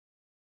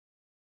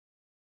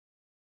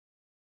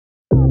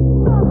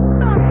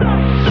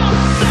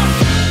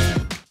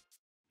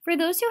For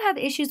those who have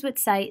issues with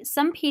sight,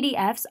 some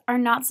PDFs are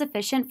not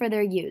sufficient for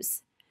their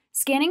use.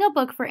 Scanning a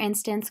book, for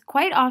instance,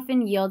 quite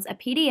often yields a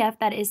PDF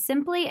that is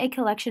simply a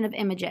collection of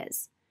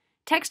images.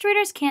 Text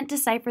readers can't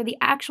decipher the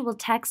actual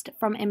text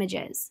from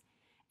images.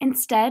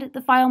 Instead,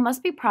 the file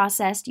must be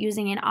processed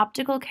using an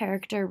optical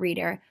character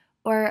reader,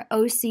 or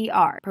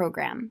OCR,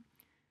 program.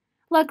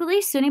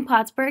 Luckily, SUNY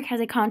Plattsburgh has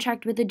a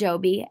contract with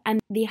Adobe, and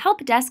the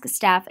help desk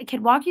staff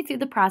can walk you through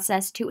the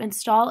process to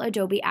install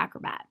Adobe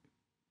Acrobat.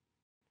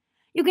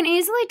 You can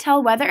easily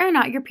tell whether or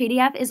not your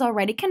PDF is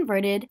already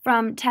converted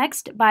from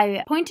text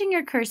by pointing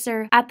your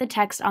cursor at the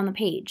text on the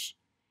page.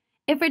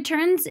 If it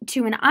turns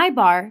to an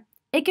I-bar,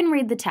 it can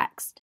read the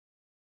text.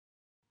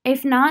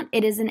 If not,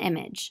 it is an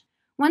image.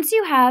 Once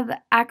you have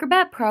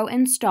Acrobat Pro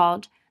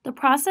installed, the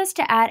process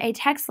to add a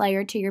text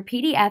layer to your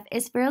PDF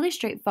is fairly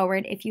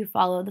straightforward if you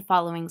follow the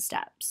following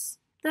steps.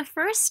 The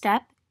first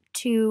step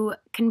to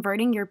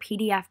converting your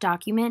PDF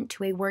document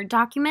to a Word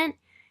document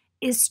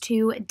is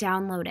to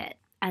download it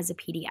as a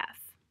PDF.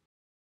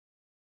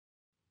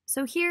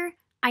 So here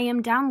I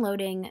am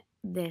downloading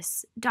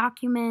this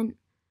document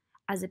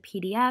as a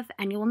PDF,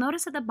 and you'll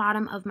notice at the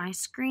bottom of my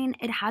screen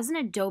it has an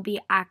Adobe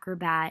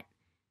Acrobat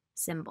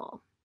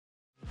symbol.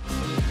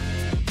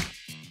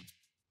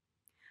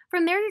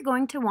 From there, you're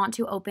going to want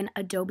to open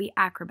Adobe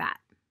Acrobat.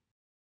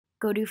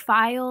 Go to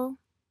File,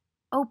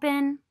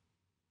 Open,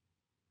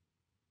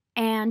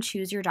 and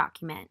choose your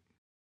document.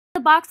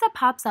 The box that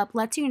pops up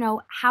lets you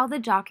know how the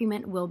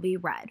document will be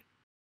read.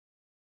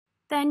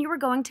 Then you are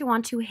going to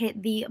want to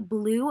hit the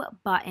blue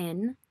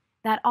button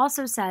that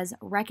also says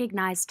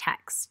Recognize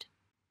Text.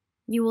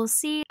 You will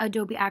see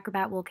Adobe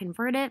Acrobat will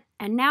convert it,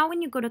 and now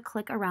when you go to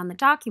click around the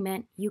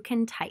document, you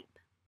can type.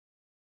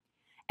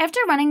 After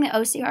running the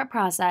OCR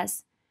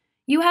process,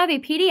 you have a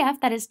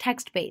PDF that is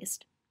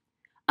text-based.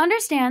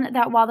 Understand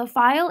that while the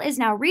file is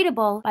now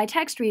readable by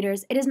text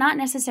readers, it is not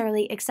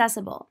necessarily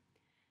accessible.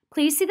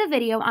 Please see the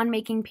video on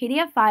making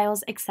PDF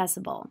files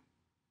accessible.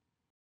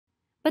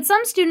 But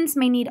some students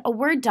may need a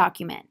Word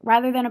document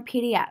rather than a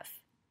PDF.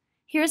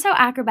 Here's how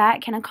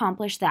Acrobat can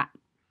accomplish that.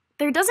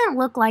 There doesn't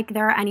look like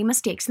there are any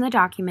mistakes in the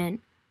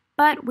document,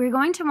 but we're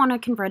going to want to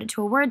convert it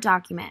to a Word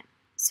document.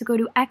 So go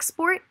to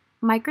Export,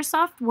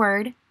 Microsoft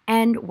Word,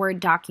 and Word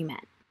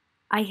document.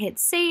 I hit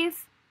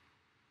Save,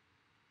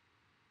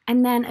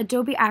 and then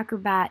Adobe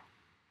Acrobat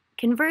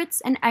converts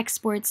and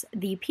exports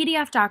the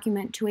PDF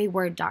document to a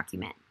Word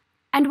document,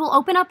 and will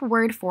open up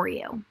Word for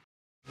you.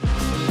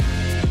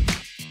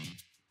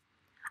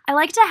 I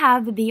like to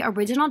have the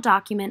original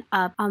document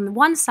up on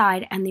one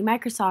side and the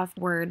Microsoft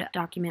Word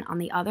document on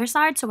the other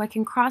side so I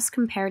can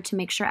cross-compare to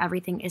make sure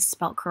everything is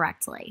spelled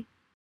correctly.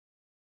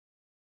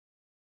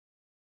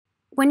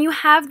 When you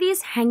have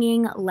these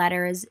hanging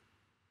letters,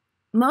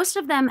 most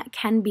of them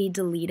can be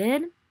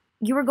deleted.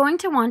 You are going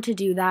to want to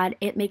do that.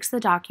 It makes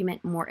the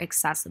document more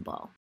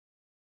accessible.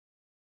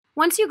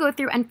 Once you go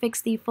through and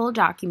fix the full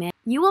document,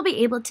 you will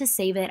be able to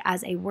save it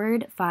as a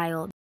Word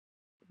file.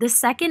 The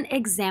second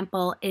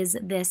example is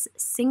this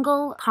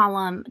single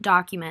column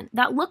document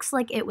that looks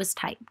like it was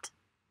typed.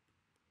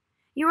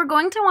 You are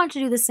going to want to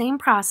do the same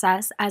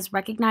process as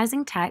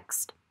recognizing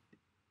text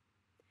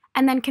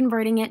and then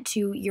converting it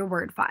to your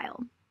Word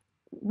file.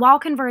 While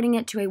converting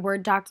it to a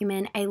Word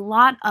document, a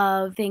lot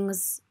of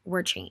things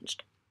were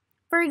changed.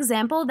 For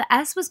example, the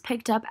S was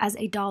picked up as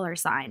a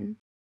 $sign.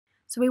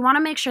 So we want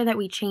to make sure that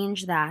we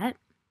change that,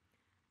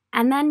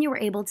 and then you were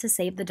able to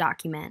save the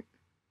document.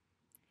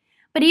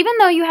 But even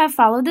though you have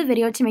followed the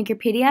video to make your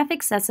PDF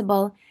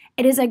accessible,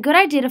 it is a good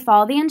idea to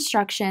follow the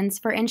instructions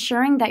for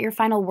ensuring that your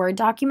final Word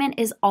document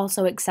is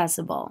also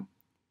accessible.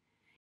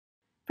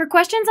 For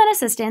questions and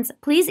assistance,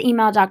 please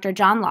email Dr.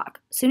 John Locke,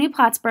 SUNY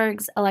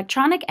Plattsburgh's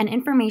Electronic and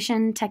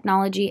Information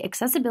Technology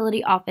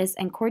Accessibility Office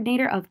and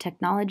Coordinator of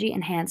Technology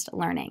Enhanced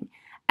Learning,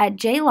 at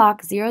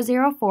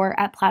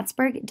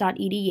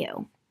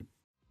jlocke004@plattsburgh.edu.